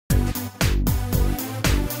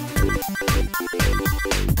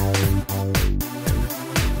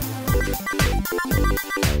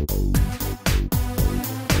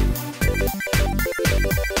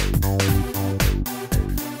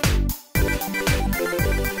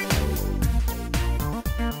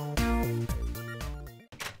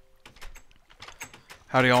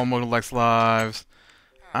Howdy all, Mojang Lex Lives.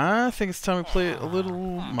 I think it's time we play a little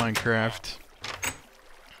Minecraft.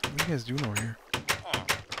 What are you guys doing over here?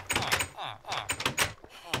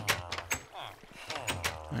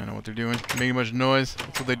 I don't know what they're doing. Making a bunch of noise.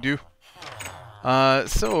 That's what they do.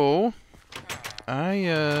 So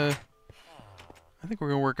I think we're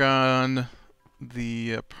gonna work on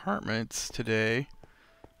the apartments today.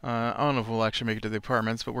 I don't know if we'll actually make it to the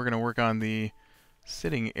apartments, but we're gonna work on the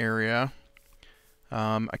sitting area.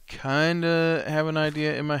 I kinda have an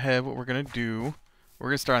idea in my head what we're gonna do. We're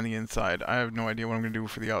gonna start on the inside. I have no idea what I'm gonna do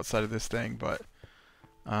for the outside of this thing, but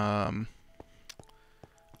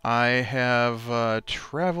I have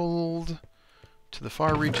traveled to the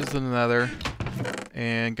far reaches of the Nether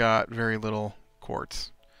and got very little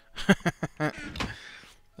quartz.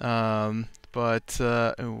 Oh,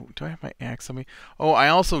 do I have my axe on me? Oh, I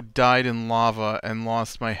also died in lava and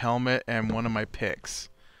lost my helmet and one of my picks.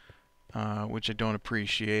 Which I don't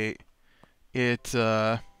appreciate. It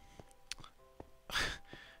was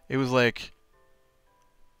like,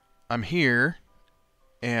 I'm here,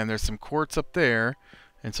 and there's some quartz up there,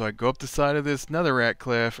 and so I go up the side of this netherrack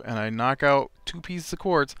cliff, and I knock out 2 pieces of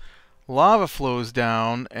quartz. Lava flows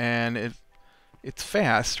down, and it's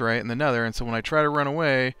fast, right, in the nether, and so when I try to run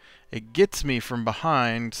away, it gets me from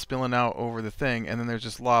behind, spilling out over the thing, and then there's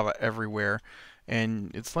just lava everywhere.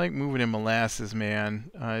 And it's like moving in molasses,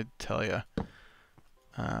 man, I tell ya.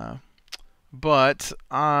 But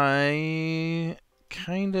I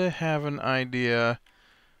kind of have an idea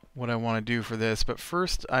what I want to do for this. But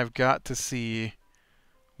first, I've got to see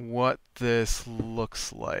what this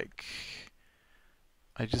looks like.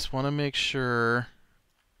 I just want to make sure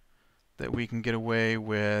that we can get away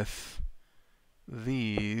with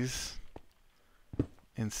these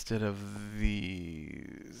instead of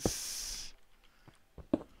these.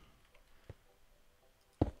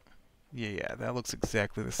 Yeah, that looks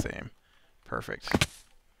exactly the same. Perfect.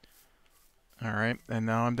 Alright, and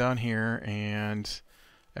now I'm down here, and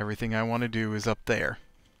everything I want to do is up there.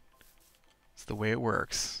 It's the way it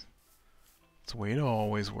works. It's the way it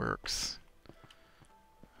always works.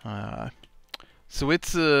 So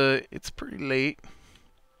it's pretty late.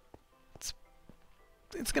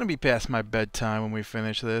 It's gonna be past my bedtime when we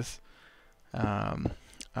finish this.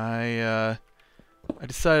 I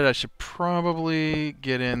decided I should probably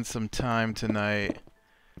get in some time tonight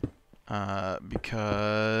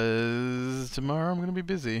because tomorrow I'm going to be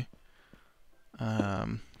busy.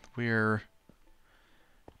 We're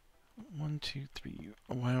 1, 2, 3.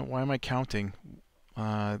 Why am I counting?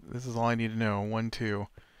 This is all I need to know. 1, 2.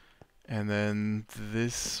 And then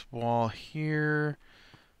this wall here.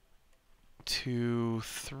 2,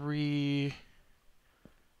 3.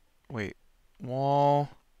 Wait. Wall.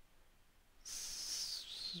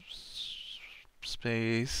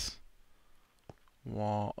 Space.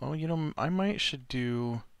 Wall. Oh, you know, I might should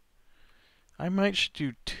do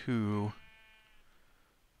 2.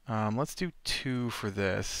 Let's do 2 for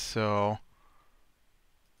this. So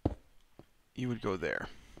you would go there.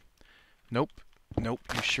 Nope. Nope,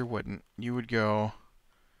 you sure wouldn't. You would go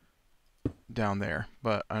down there.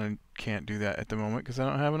 But I can't do that at the moment because I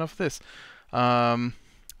don't have enough of this.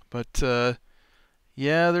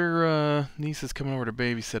 Yeah, their niece is coming over to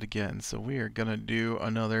babysit again, so we are gonna do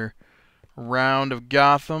another round of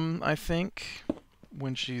Gotham, I think,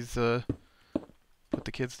 when she's put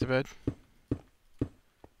the kids to bed.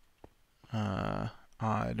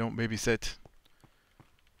 I don't babysit.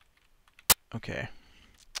 Okay.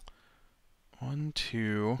 1,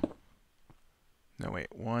 2. No, wait.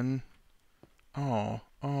 1. Oh,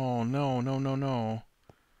 no, no, no, no.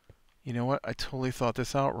 You know what? I totally thought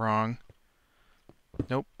this out wrong.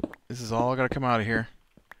 Nope. This is all gotta come out of here.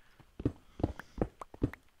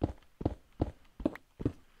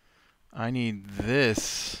 I need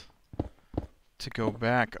this to go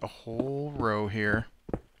back a whole row here.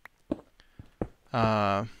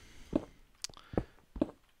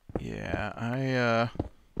 Yeah,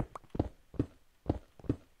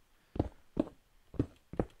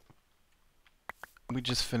 we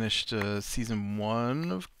just finished season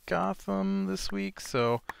 1 of Gotham this week,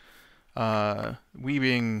 so we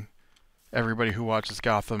being everybody who watches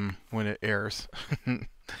Gotham when it airs.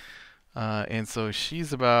 And so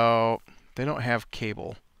she's about, they don't have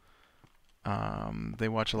cable. They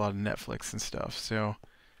watch a lot of Netflix and stuff, so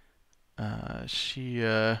she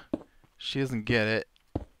doesn't get it.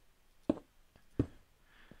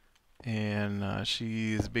 and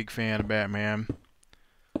she's a big fan of Batman.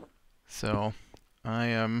 So I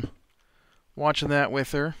am watching that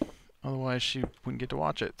with her. Otherwise, she wouldn't get to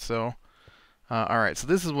watch it. So, alright, so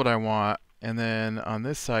this is what I want. And then on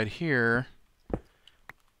this side here,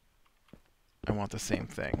 I want the same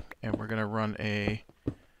thing. And we're going to run a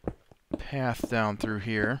path down through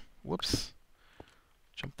here. Whoops.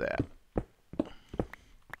 Jump that.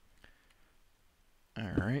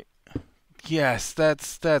 Alright. Yes,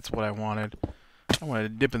 that's what I wanted. I wanted to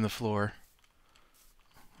dip in the floor.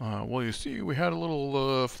 Well, you see, we had a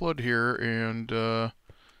little flood here, and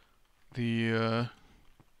the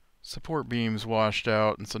support beams washed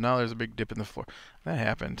out, and so now there's a big dip in the floor. That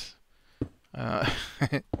happened.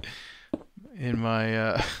 In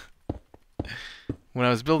my when I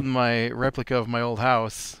was building my replica of my old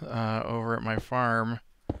house over at my farm,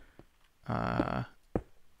 I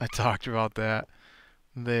talked about that.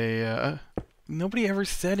 They nobody ever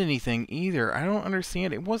said anything either. I don't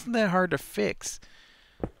understand. It wasn't that hard to fix.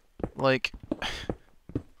 Like,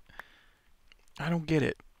 I don't get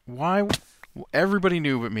it. Why? Everybody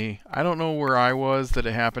knew but me. I don't know where I was that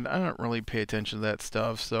it happened. I don't really pay attention to that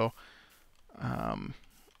stuff. So,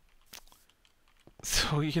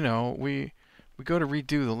 you know, we go to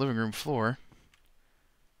redo the living room floor,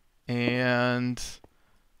 and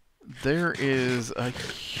there is a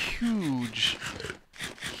huge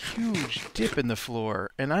dip in the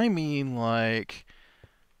floor, and I mean like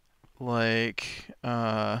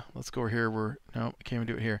let's go over here. No, I can't even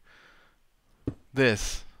do it here.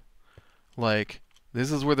 This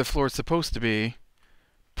is where the floor is supposed to be.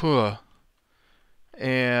 Puh.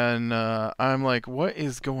 And I'm like, what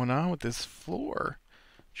is going on with this floor?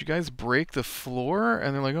 Did you guys break the floor?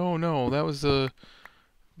 And they're like, oh no, that was you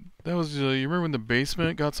remember when the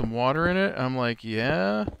basement got some water in it? I'm like,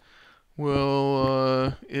 yeah.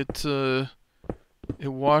 Well, it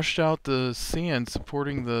washed out the sand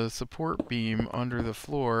supporting the support beam under the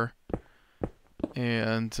floor,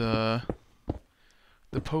 and the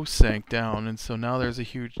post sank down, and so now there's a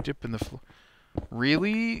huge dip in the floor.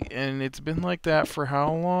 Really? And it's been like that for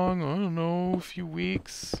how long? I don't know, a few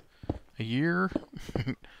weeks? A year?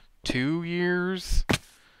 2 years?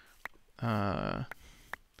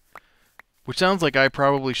 Which sounds like I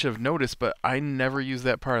probably should have noticed, but I never used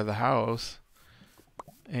that part of the house.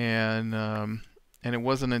 And it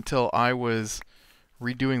wasn't until I was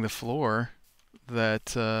redoing the floor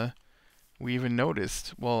that we even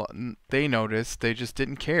noticed. Well, they noticed, they just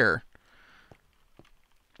didn't care.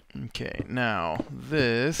 Okay, now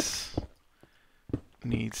this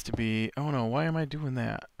needs to be... Oh no, why am I doing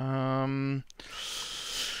that?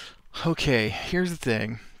 Okay, here's the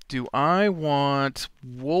thing. Do I want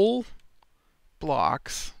wool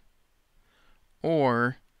blocks,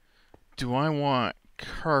 or do I want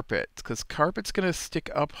carpet? Because carpet's going to stick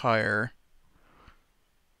up higher.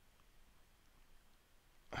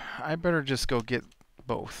 I better just go get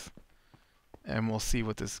both, and we'll see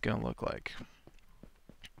what this is going to look like.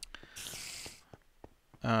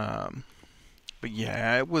 But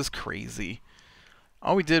yeah, it was crazy.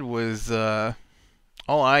 All we did was, all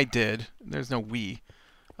I did, there's no we,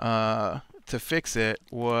 to fix it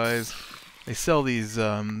was, they sell these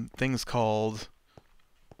things called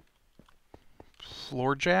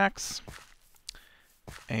floor jacks,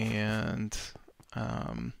 and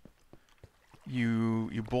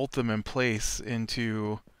you bolt them in place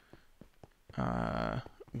into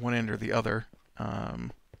one end or the other.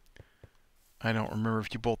 I don't remember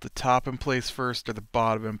if you bolt the top in place first or the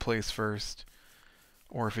bottom in place first,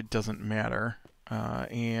 or if it doesn't matter.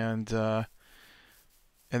 And then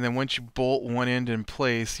once you bolt one end in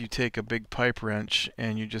place, you take a big pipe wrench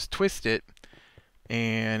and you just twist it,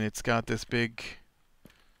 and it's got this big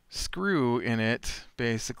screw in it,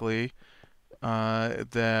 basically,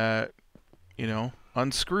 that, you know,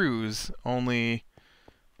 unscrews. Only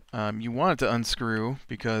you want it to unscrew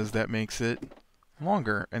because that makes it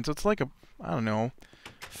longer. And so it's like I don't know,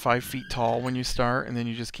 5 feet tall when you start, and then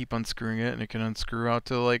you just keep unscrewing it, and it can unscrew out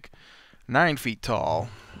to like 9 feet tall,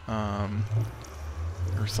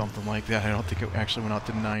 or something like that. I don't think it actually went out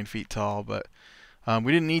to 9 feet tall, but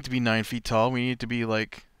we didn't need to be 9 feet tall. We needed to be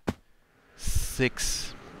like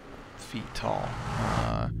 6 feet tall,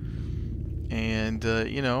 and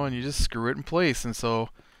you know, and you just screw it in place. And so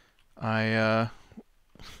I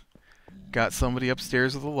got somebody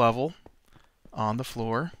upstairs with a level on the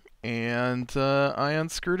floor, and I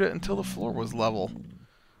unscrewed it until the floor was level.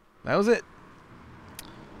 That was it.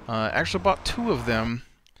 Actually bought 2 of them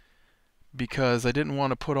because I didn't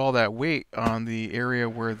want to put all that weight on the area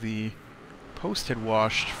where the post had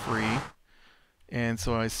washed free, and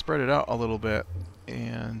so I spread it out a little bit,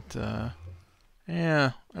 and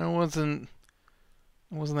Yeah, it wasn't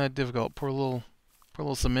that difficult. Pour a little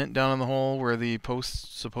cement down in the hole where the post's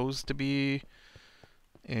supposed to be,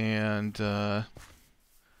 and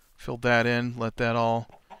filled that in. Let that all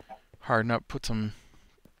harden up. Put some,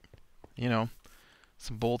 you know,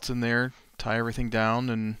 some bolts in there. Tie everything down,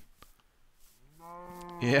 and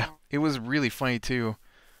yeah, it was really funny too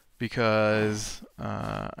because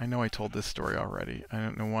I know I told this story already. I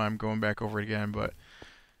don't know why I'm going back over it again, but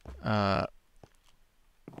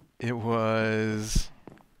it was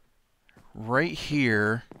right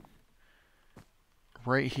here.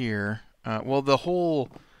 Right here. Well, the whole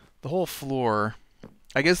floor.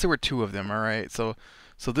 I guess there were two of them. All right. So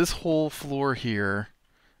this whole floor here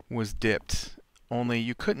was dipped. Only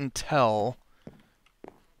you couldn't tell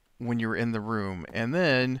when you were in the room. And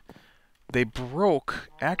then they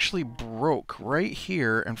actually broke right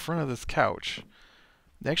here in front of this couch.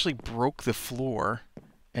 They actually broke the floor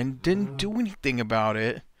and didn't do anything about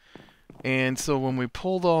it. And so when we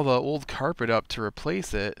pulled all the old carpet up to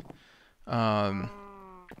replace it, oh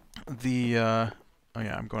yeah,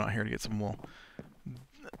 I'm going out here to get some wool.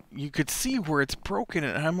 You could see where it's broken,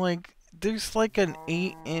 and I'm like, there's like an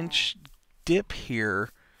 8-inch dip here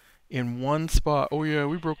in one spot. Oh yeah,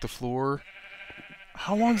 we broke the floor.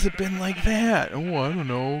 How long's it been like that? Oh, I don't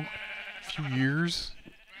know. A few years.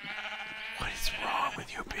 What is wrong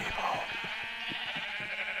with you people?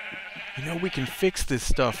 You know we can fix this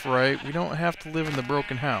stuff, right? We don't have to live in the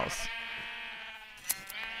broken house.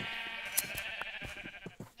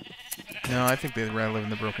 No, I think they'd rather live in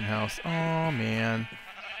the broken house. Oh, man.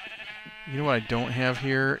 You know what I don't have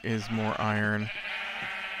here is more iron.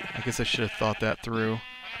 I guess I should have thought that through.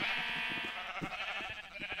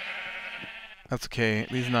 That's okay.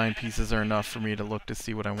 These 9 pieces are enough for me to look to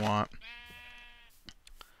see what I want.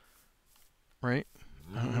 Right?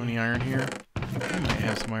 I don't have any iron here. I might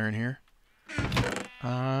have some iron here.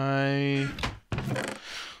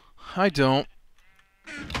 I don't.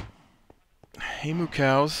 Hey, moo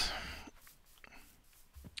cows.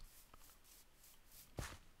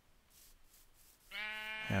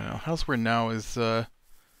 I don't know. House we're now is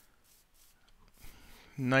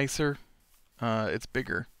nicer. It's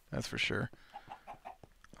bigger, that's for sure.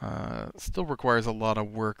 Still requires a lot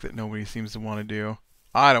of work that nobody seems to want to do.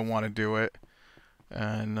 I don't want to do it.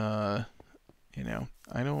 And, you know,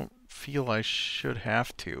 I don't feel I should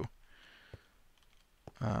have to.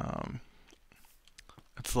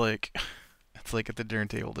 It's like at the dinner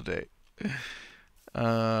table today.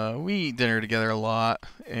 We eat dinner together a lot,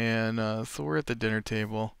 and so we're at the dinner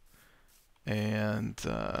table, and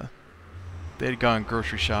they'd gone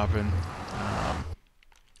grocery shopping,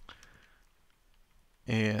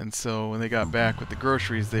 and so when they got back with the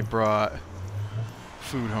groceries, they brought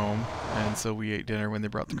food home, and so we ate dinner when they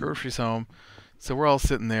brought the groceries home. So we're all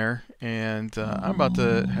sitting there, and I'm about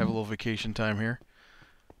to have a little vacation time here,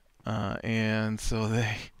 and so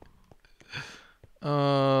they're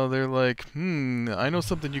like, I know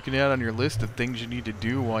something you can add on your list of things you need to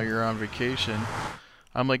do while you're on vacation.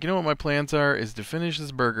 I'm like, you know what my plans are is to finish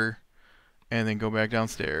this burger and then go back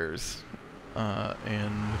downstairs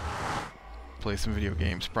and play some video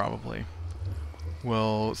games, probably.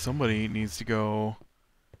 Well, somebody needs to go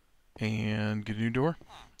and get a new door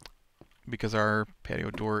because our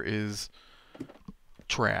patio door is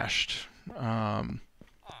trashed.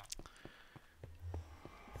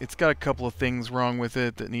 It's got a couple of things wrong with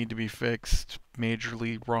it that need to be fixed,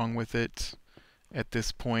 majorly wrong with it at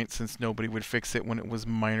this point, since nobody would fix it when it was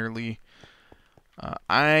minorly.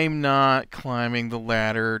 I'm not climbing the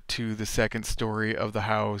ladder to the second story of the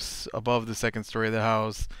house, above the second story of the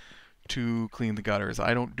house, to clean the gutters.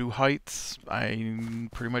 I don't do heights. I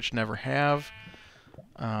pretty much never have.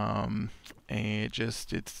 And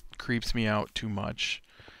it creeps me out too much.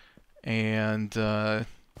 And,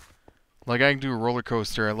 like, I can do a roller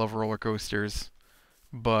coaster. I love roller coasters.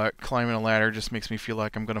 But climbing a ladder just makes me feel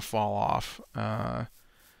like I'm going to fall off. I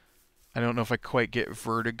don't know if I quite get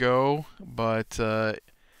vertigo, but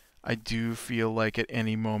I do feel like at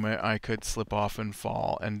any moment I could slip off and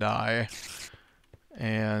fall and die.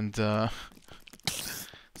 And so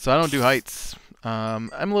I don't do heights.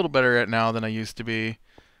 I'm a little better at it now than I used to be.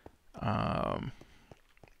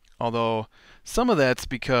 Although some of that's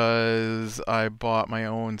because I bought my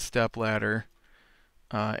own step ladder,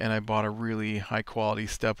 and I bought a really high quality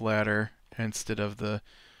step ladder instead of the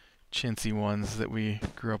chintzy ones that we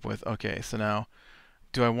grew up with. Okay, so now,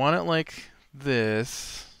 do I want it like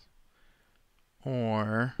this,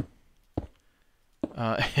 or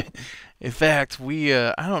in fact,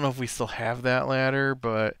 I don't know if we still have that ladder,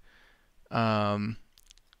 but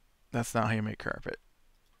that's not how you make carpet.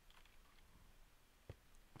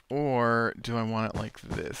 Or do I want it like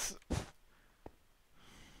this?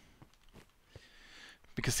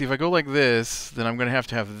 Because see, if I go like this, then I'm going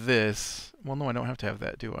to have this. Well, no, I don't have to have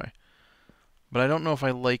that, do I? But I don't know if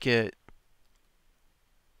I like it.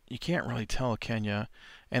 You can't really tell, can ya?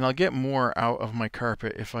 And I'll get more out of my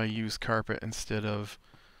carpet if I use carpet instead of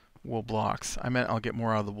wool blocks. I meant I'll get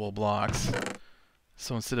more out of the wool blocks.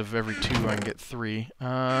 So instead of every 2, I can get 3.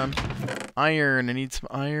 Iron. I need some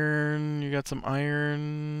iron. You got some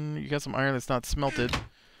iron? You got some iron that's not smelted.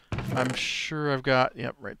 I'm sure I've got,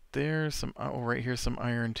 yep, right there. Some, oh, right here, some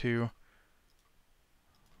iron too.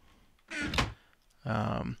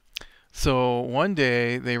 So one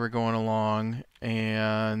day they were going along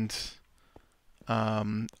and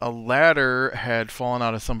a ladder had fallen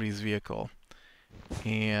out of somebody's vehicle.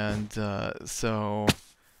 And so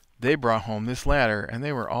they brought home this ladder, and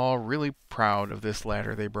they were all really proud of this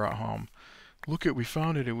ladder they brought home. Look it, we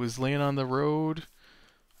found it. It was laying on the road.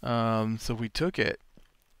 So we took it.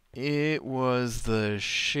 It was the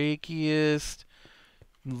shakiest,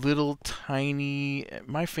 little tiny...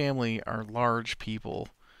 My family are large people.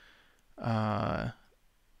 Well,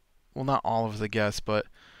 not all of the guests, but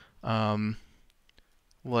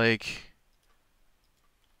like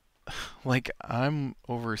I'm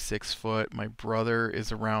over 6 foot. My brother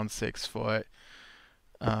is around 6 foot.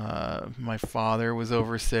 My father was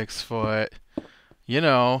over 6 foot. You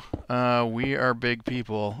know, we are big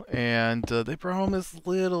people, and they brought home this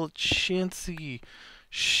little chintzy,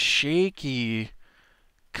 shaky,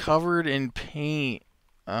 covered in paint.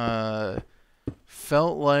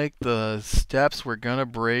 Felt like the steps were gonna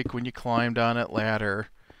break when you climbed on it ladder,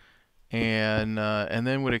 and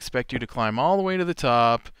then would expect you to climb all the way to the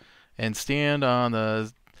top and stand on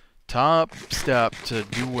the top step to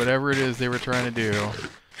do whatever it is they were trying to do.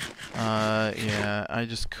 Yeah, I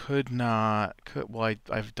just could not. Well,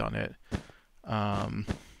 I've done it.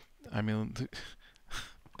 I mean,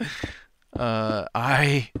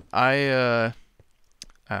 I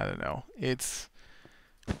don't know. It's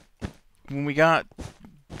when we got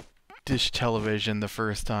dish television the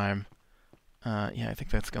first time. Yeah, I think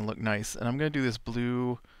that's gonna look nice. And I'm gonna do this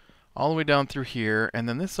blue all the way down through here, and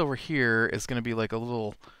then this over here is gonna be like a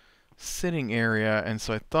little sitting area. And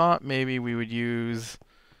so I thought maybe we would use.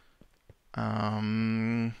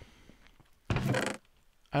 I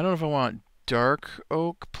don't know if I want dark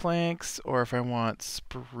oak planks or if I want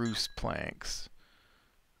spruce planks.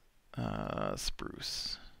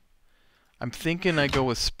 Spruce. I'm thinking I go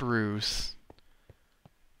with spruce,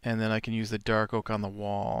 and then I can use the dark oak on the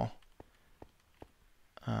wall.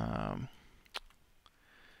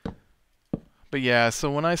 But yeah, so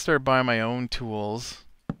when I started buying my own tools,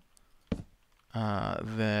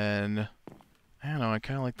 then I don't know, I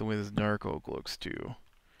kind of like the way this dark oak looks too.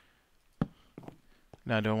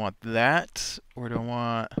 Now, do I want that, or do I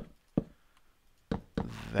want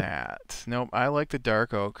that? Nope, I like the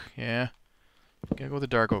dark oak, yeah. Gonna go with the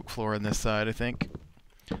dark oak floor on this side, I think.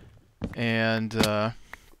 And,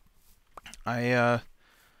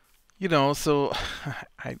 you know, so,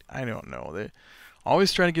 I don't know. They're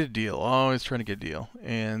always trying to get a deal, always trying to get a deal.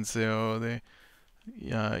 And so,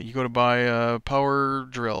 you go to buy a power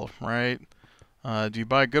drill, right? Do you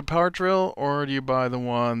buy a good power drill, or do you buy the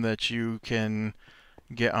one that you can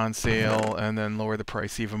get on sale and then lower the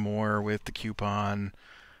price even more with the coupon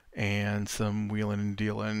and some wheeling and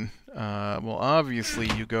dealing? Well, obviously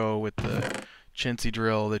you go with the chintzy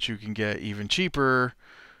drill that you can get even cheaper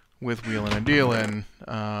with wheeling and dealing.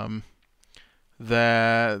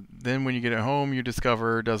 That then when you get it home, you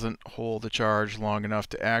discover doesn't hold the charge long enough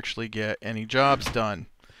to actually get any jobs done.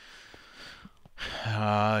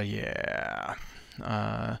 Yeah.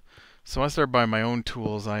 So I started buying my own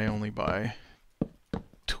tools. I only buy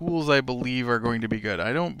tools I believe are going to be good.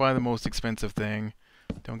 I don't buy the most expensive thing.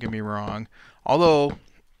 Don't get me wrong. Although,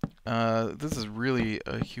 this is really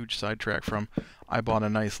a huge sidetrack from I bought a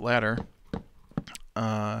nice ladder.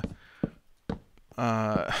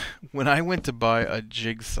 When I went to buy a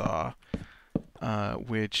jigsaw,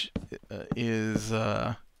 which is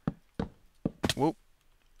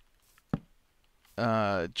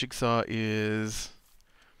jigsaw is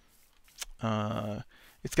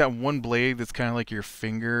it's got one blade that's kind of like your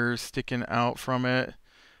finger sticking out from it,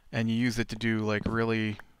 and you use it to do like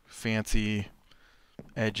really fancy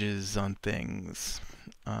edges on things,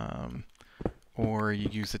 or you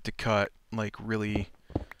use it to cut like really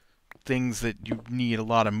things that you need a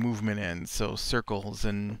lot of movement in, so circles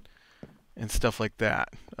and stuff like that.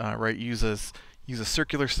 Right? Use a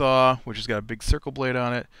circular saw, which has got a big circle blade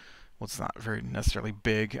on it. Well, it's not very necessarily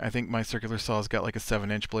big. I think my circular saw's got like a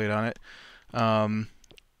 7-inch blade on it.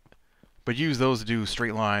 but you use those to do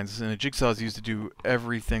straight lines, and a jigsaw is used to do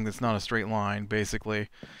everything that's not a straight line, basically.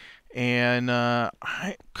 And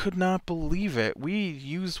I could not believe it. We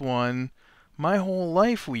used one my whole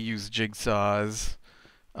life. We used jigsaws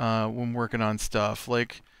when working on stuff.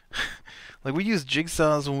 Like we used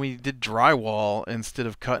jigsaws when we did drywall. Instead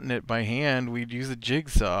of cutting it by hand, we'd use a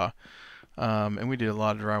jigsaw. And we did a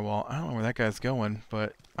lot of drywall. I don't know where that guy's going,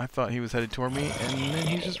 but I thought he was headed toward me, and then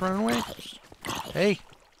he's just running away. Hey!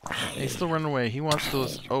 He's still running away. He wants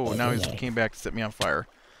those... Oh, now he came back to set me on fire.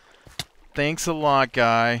 Thanks a lot,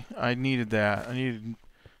 guy. I needed that. I needed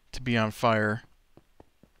to be on fire.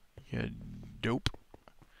 Yeah, dope.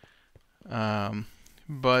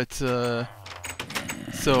 So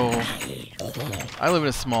I live in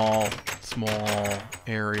a small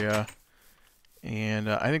area, and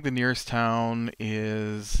I think the nearest town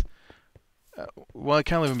is, well, I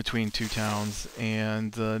kind of live in between two towns,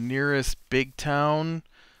 and the nearest big town,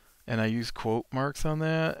 and I use quote marks on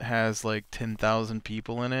that, has like 10,000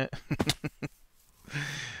 people in it.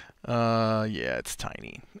 Yeah, it's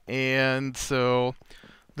tiny. And so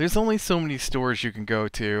there's only so many stores you can go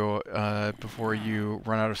to before you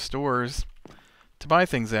run out of stores to buy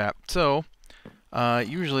things at. So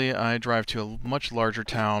usually I drive to a much larger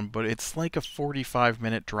town, but it's like a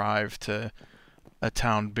 45-minute drive to a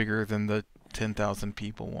town bigger than the 10,000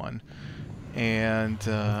 people one. And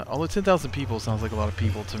although 10,000 people sounds like a lot of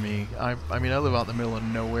people to me, I mean, I live out in the middle of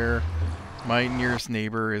nowhere. My nearest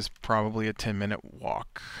neighbor is probably a 10-minute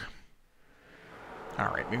walk.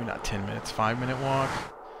 Alright, maybe not 10 minutes, 5-minute walk.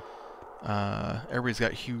 Everybody's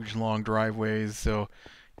got huge long driveways, so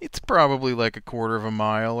it's probably like a quarter of a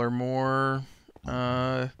mile or more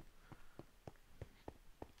to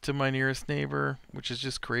my nearest neighbor, which is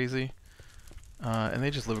just crazy. And they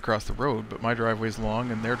just live across the road, but my driveway's long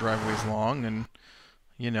and their driveway's long, and,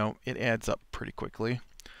 you know, it adds up pretty quickly.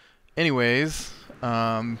 Anyways,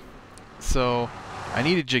 so I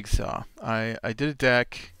need a jigsaw. I did a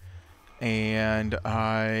deck, and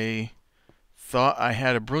I thought I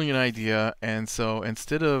had a brilliant idea, and so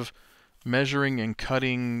instead of measuring and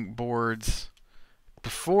cutting boards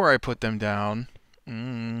before I put them down, I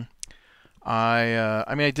mean,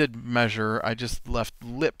 I did measure. I just left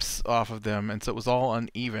lips off of them, and so it was all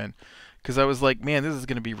uneven. Because I was like, man, this is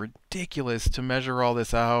going to be ridiculous to measure all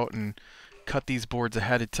this out and cut these boards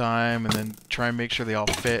ahead of time and then try and make sure they all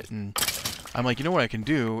fit. And I'm like, you know what I can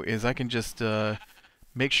do is I can just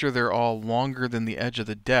make sure they're all longer than the edge of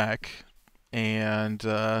the deck, and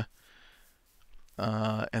then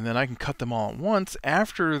I can cut them all at once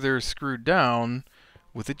after they're screwed down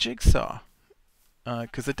with a jigsaw.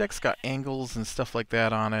 Because the deck's got angles and stuff like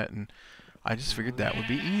that on it, and I just figured that would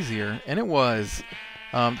be easier, and it was.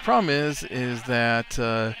 The problem is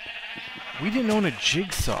that we didn't own a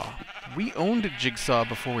jigsaw. We owned a jigsaw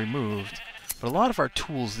before we moved, but a lot of our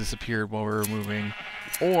tools disappeared while we were moving,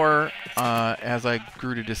 or as I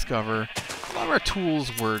grew to discover, a lot of our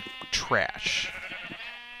tools were trash.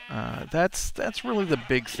 That's really the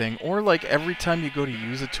big thing. Or like every time you go to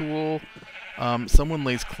use a tool, someone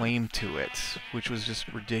lays claim to it, which was just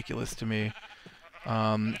ridiculous to me.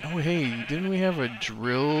 Oh hey, didn't we have a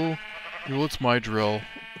drill? Well, it's my drill.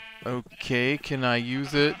 Okay, can I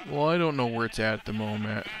use it? Well, I don't know where it's at the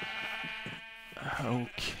moment.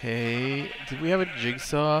 Okay, did we have a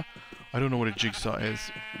jigsaw? I don't know what a jigsaw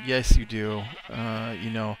is. Yes, you do.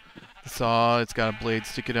 You know, the saw, it's got a blade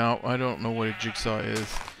sticking out. I don't know what a jigsaw is.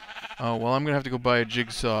 Oh, well, I'm gonna have to go buy a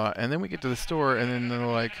jigsaw. And then we get to the store, and then they're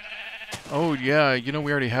like, oh, yeah, you know,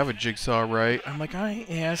 we already have a jigsaw, right? I'm like, I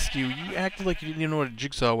asked you. You acted like you didn't even know what a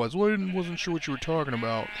jigsaw was. Well, I wasn't sure what you were talking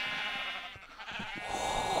about.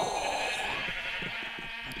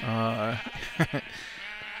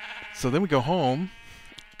 So then we go home,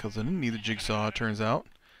 because I didn't need the jigsaw, it turns out.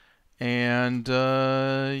 And,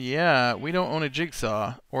 yeah, we don't own a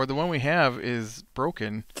jigsaw. Or the one we have is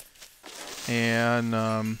broken. And,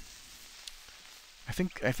 I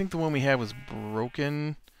think the one we had was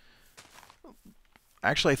broken.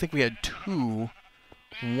 Actually, I think we had two.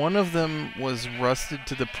 One of them was rusted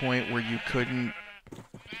to the point where you couldn't...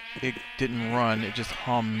 It didn't run, it just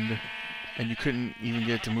hummed. And you couldn't even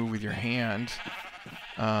get it to move with your hand.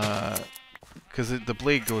 Because the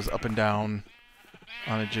blade goes up and down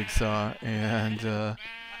on a jigsaw. And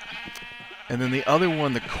then the other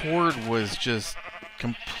one, the cord was just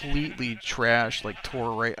completely trashed, like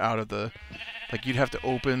tore right out of the... Like you'd have to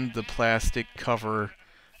open the plastic cover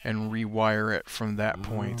and rewire it from that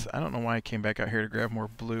point. I don't know why I came back out here to grab more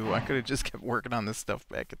blue. I could have just kept working on this stuff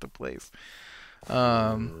back at the place.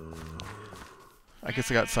 I guess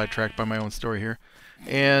I got sidetracked by my own story here.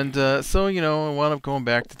 And so, you know, I wound up going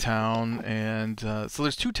back to town. And so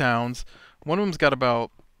there's two towns. One of them's got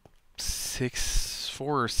about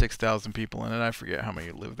 4 or 6,000 people in it. I forget how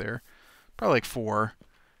many live there. Probably like 4.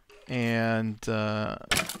 And I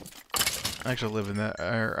actually live in that.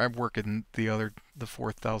 I work in the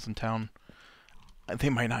 4,000 town. They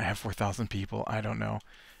might not have 4,000 people. I don't know.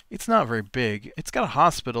 It's not very big. It's got a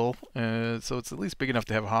hospital, so it's at least big enough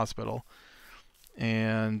to have a hospital.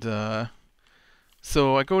 And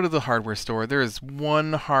so I go to the hardware store. There is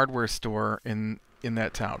one hardware store in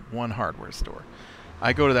that town. One hardware store.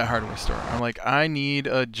 I go to that hardware store. I'm like, I need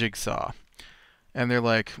a jigsaw. And they're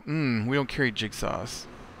like, we don't carry jigsaws.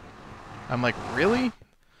 I'm like, really?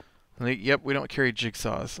 And they, yep, we don't carry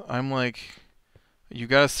jigsaws. I'm like, you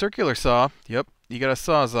got a circular saw? Yep. You got a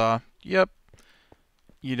sawzall? Yep.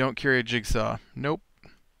 You don't carry a jigsaw? Nope.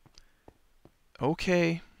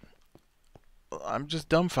 Okay. I'm just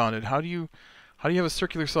dumbfounded. How do you have a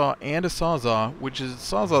circular saw and a sawzall,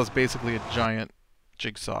 sawzall is basically a giant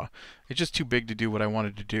jigsaw. It's just too big to do what I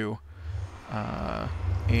wanted to do.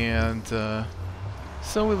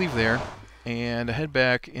 So we leave there and I head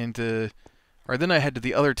back then I head to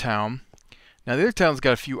the other town. Now the other town's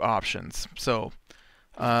got a few options. So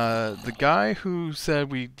the guy who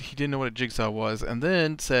said he didn't know what a jigsaw was, and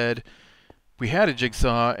then said we had a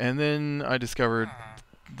jigsaw, and then I discovered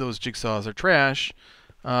those jigsaws are trash,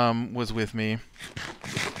 was with me.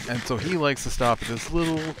 And so he likes to stop at this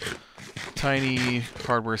little tiny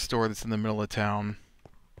hardware store that's in the middle of town.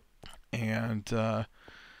 And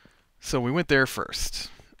so we went there first.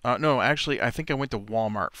 No, actually, I think I went to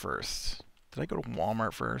Walmart first. Did I go to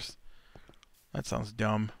Walmart first? That sounds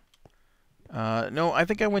dumb. No, I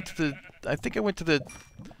think I went to the.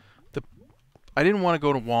 I didn't want to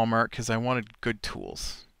go to Walmart because I wanted good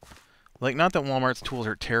tools. Like, not that Walmart's tools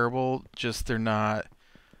are terrible, just they're not.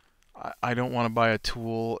 I don't want to buy a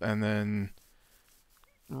tool and then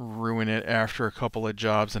ruin it after a couple of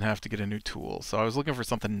jobs and have to get a new tool. So I was looking for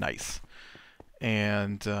something nice,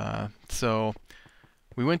 and so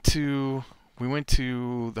we went to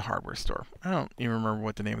the hardware store. I don't even remember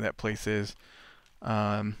what the name of that place is.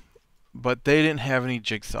 But they didn't have any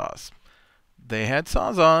jigsaws. They had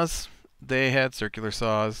sawzalls. They had circular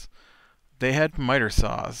saws. They had miter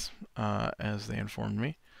saws, as they informed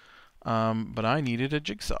me. But I needed a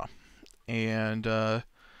jigsaw. And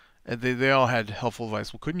they all had helpful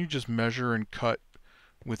advice. Well, couldn't you just measure and cut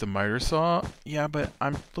with a miter saw? Yeah, but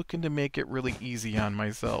I'm looking to make it really easy on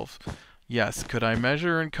myself. Yes, could I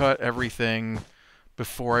measure and cut everything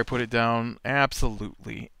before I put it down?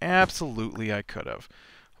 Absolutely. Absolutely I could have.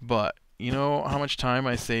 But you know how much time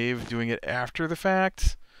I saved doing it after the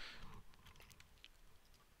fact?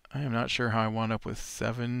 I am not sure how I wound up with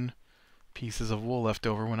 7 pieces of wool left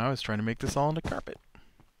over when I was trying to make this all into carpet.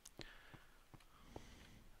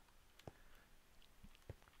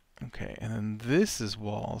 Okay, and then this is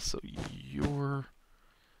wall, so your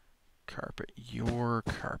carpet.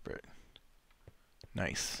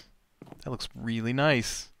 Nice. That looks really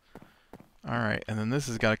nice. Alright, and then this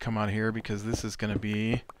has got to come out here because this is going to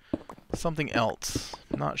be something else.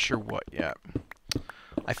 Not sure what yet.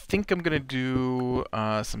 I think I'm going to do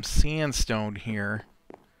some sandstone here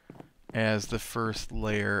as the first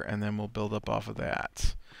layer, and then we'll build up off of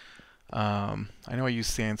that. I know I use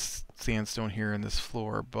sandstone here in this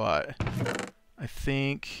floor, but I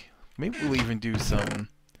think maybe we'll even do some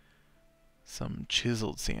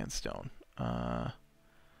chiseled sandstone.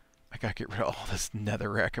 I gotta get rid of all this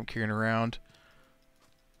netherrack I'm carrying around.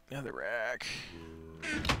 Netherrack.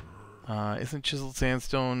 Isn't chiseled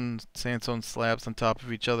sandstone slabs on top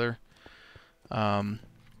of each other? But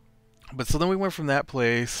so then we went from that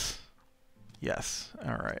place. Yes.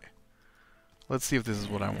 Alright. Let's see if this is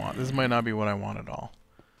what I want. This might not be what I want at all.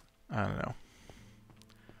 I don't know.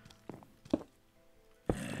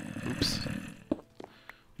 Oops.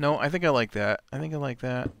 No, I think I like that.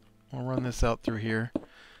 We'll run this out through here.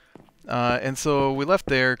 And so we left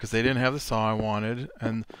there because they didn't have the saw I wanted.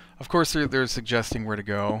 And of course they're suggesting where to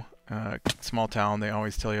go. Small town, they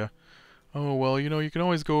always tell you, oh, well, you know, you can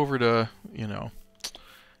always go over to, you know.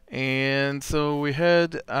 And so we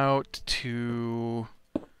head out to,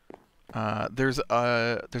 there's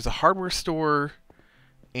a hardware store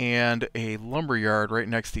and a lumber yard right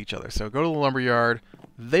next to each other. So go to the lumber yard.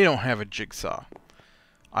 They don't have a jigsaw.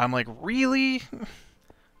 I'm like, really?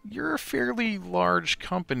 You're a fairly large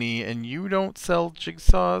company and you don't sell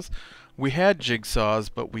jigsaws? We had jigsaws,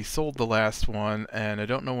 but we sold the last one, and I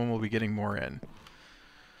don't know when we'll be getting more in.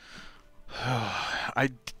 I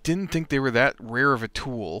didn't think they were that rare of a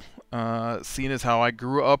tool, seeing as how I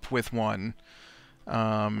grew up with one.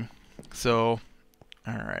 So,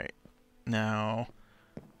 alright. Now,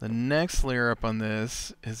 The next layer up on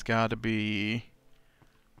this has got to be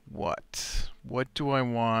what? What do I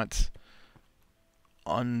want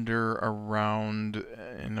under, around,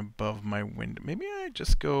 and above my window? Maybe I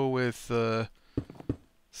just go with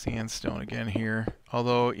sandstone again here.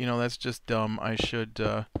 Although, you know, that's just dumb. I should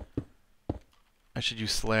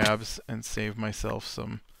use slabs and save myself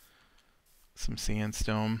some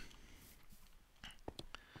sandstone.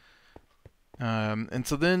 And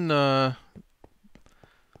so then,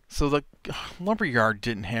 so the lumberyard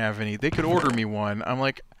didn't have any. They could order me one. I'm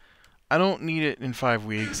like, I don't need it in 5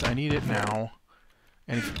 weeks. I need it now.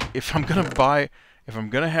 And if I'm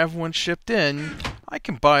gonna have one shipped in, I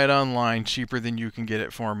can buy it online cheaper than you can get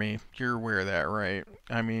it for me. You're aware of that, right?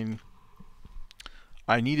 I mean,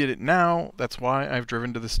 I needed it now. That's why I've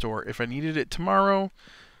driven to the store. If I needed it tomorrow,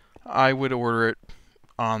 I would order it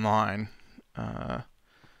online. I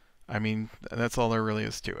mean, that's all there really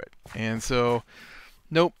is to it. And so,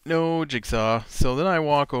 nope, no jigsaw. So then I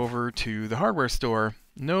walk over to the hardware store.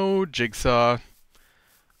 No jigsaw.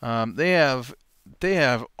 They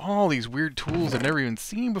have all these weird tools I've never even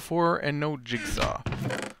seen before, and no jigsaw.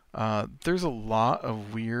 There's a lot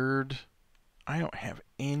of weird. I don't have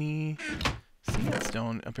any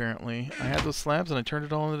sandstone apparently. I had those slabs and I turned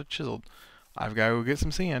it all into chiseled. I've got to go get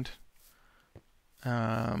some sand.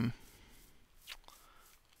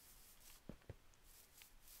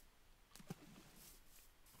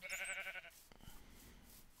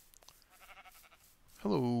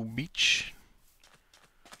 Hello, beach.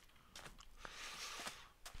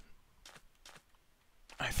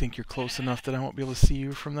 I think you're close enough that I won't be able to see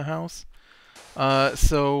you from the house.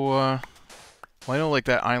 Well, I know like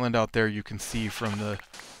that island out there you can see from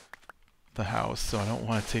the house, so I don't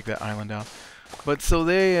want to take that island out. But so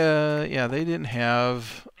they, yeah, they didn't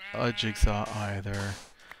have a jigsaw either.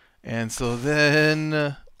 And so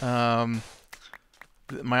then,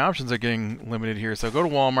 my options are getting limited here. So I go to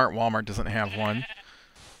Walmart. Walmart doesn't have one.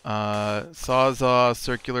 Sawzall,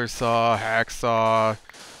 circular saw, hacksaw,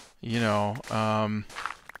 you know,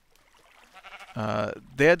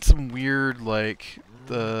 they had some weird, like,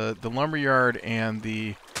 the lumberyard and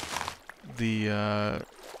the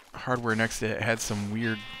hardware next to it had some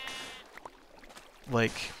weird,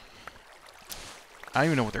 like, I don't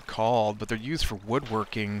even know what they're called, but they're used for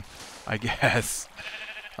woodworking, I guess.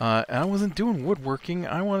 And I wasn't doing woodworking.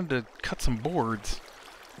 I wanted to cut some boards.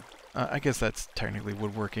 I guess that's technically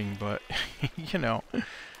woodworking, but, you know.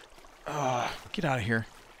 Get out of here.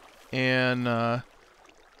 And,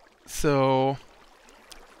 so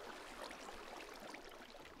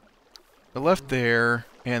I left there,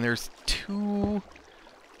 and there's two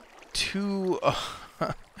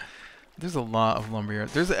there's a lot of lumberyard.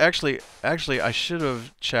 There's actually I should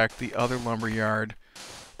have checked the other lumberyard,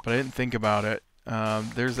 but I didn't think about it.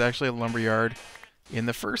 There's actually a lumberyard in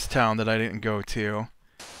the first town that I didn't go to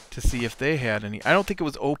see if they had any. I don't think it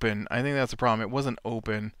was open. I think that's the problem. It wasn't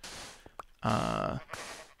open.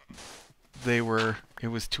 It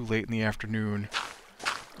was too late in the afternoon.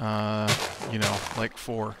 You know, like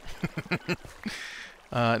 4.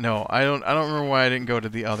 No, I don't remember why I didn't go to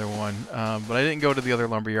the other one. But I didn't go to the other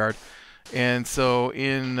lumberyard. And so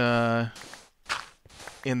in the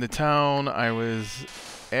town I was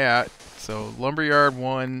at, so lumberyard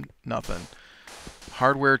 1, nothing.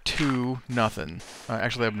 Hardware 2, nothing.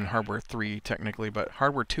 Actually, I've been hardware 3 technically, but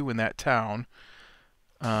hardware 2 in that town,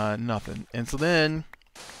 nothing. And so then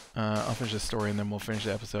I'll finish this story and then we'll finish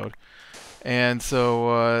the episode. And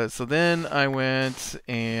so then I went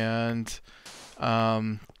and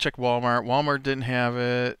checked Walmart. Walmart didn't have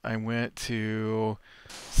it. I went to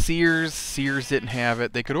Sears. Sears didn't have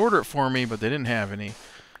it. They could order it for me, but they didn't have any.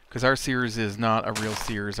 Because our Sears is not a real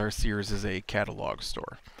Sears. Our Sears is a catalog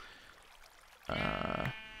store.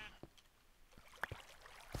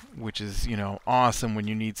 Which is, you know, awesome when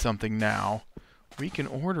you need something now. We can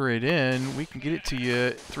order it in. We can get it to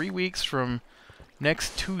you 3 weeks from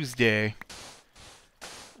next Tuesday.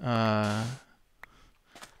 Yeah,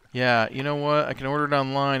 you know what? I can order it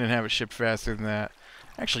online and have it shipped faster than that.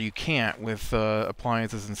 Actually, you can't with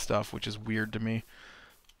appliances and stuff, which is weird to me.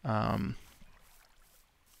 Yeah,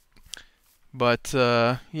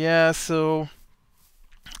 so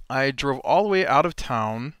I drove all the way out of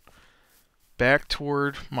town back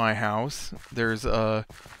toward my house. There's a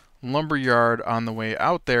lumberyard on the way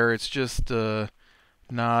out there. It's just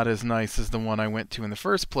not as nice as the one I went to in the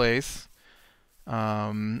first place.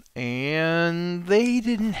 And they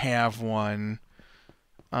didn't have one.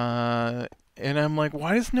 And I'm like,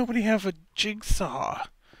 why does nobody have a jigsaw?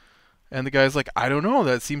 And the guy's like, I don't know,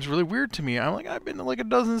 that seems really weird to me. I'm like, I've been to like a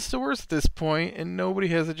dozen stores at this point, and nobody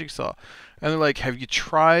has a jigsaw. And they're like, have you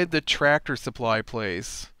tried the Tractor Supply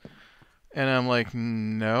place? And I'm like,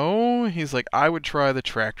 no. He's like, I would try the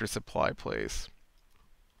Tractor Supply place.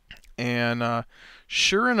 And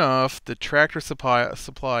sure enough, the Tractor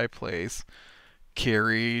Supply place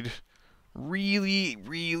carried really,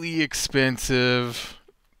 really expensive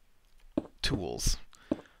tools.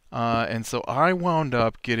 And so I wound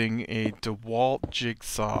up getting a DeWalt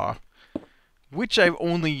jigsaw, which I've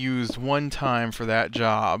only used one time for that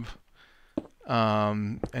job.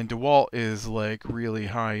 And DeWalt is like really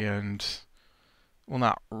high-end. Well,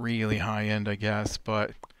 not really high-end, I guess,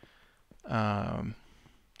 but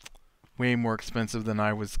way more expensive than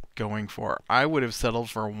I was going for. I would have settled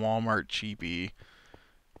for a Walmart cheapie,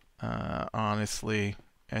 honestly,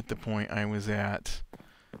 at the point I was at.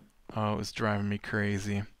 Oh, it was driving me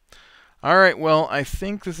crazy. Alright, well, I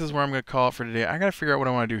think this is where I'm going to call it for today. I got to figure out what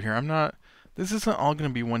I want to do here. This isn't all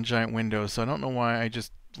going to be one giant window, so I don't know why I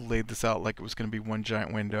just laid this out like it was going to be one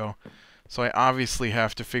giant window. So I obviously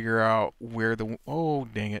have to figure out where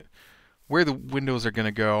where the windows are going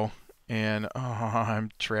to go. And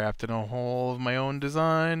I'm trapped in a hole of my own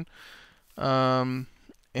design. So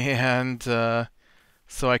I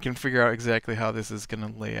can figure out exactly how this is going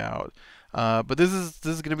to lay out. But this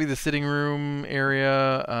is going to be the sitting room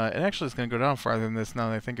area. And actually, it's going to go down farther than this now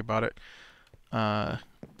that I think about it.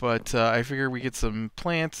 But I figure we get some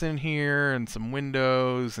plants in here and some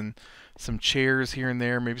windows and some chairs here and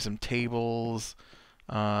there, maybe some tables.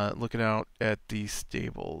 Looking out at the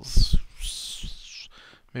stables.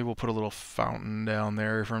 Maybe we'll put a little fountain down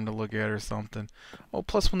there for them to look at or something. Oh,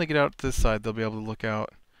 plus when they get out this side, they'll be able to look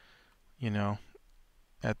out, you know,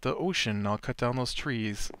 at the ocean. I'll cut down those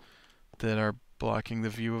trees that are blocking the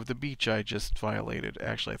view of the beach I just violated.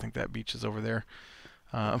 Actually, I think that beach is over there.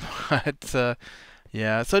 Yeah,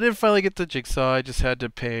 so I did finally get the jigsaw. I just had to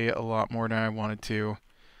pay a lot more than I wanted to.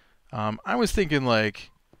 I was thinking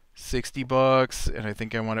like $60, and I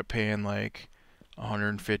think I wound up paying like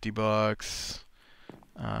 $150.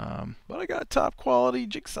 But I got top quality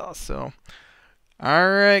jigsaw, so.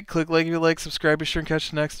 Alright, click like if you like, subscribe, be sure and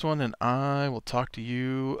catch the next one, and I will talk to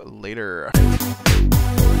you later.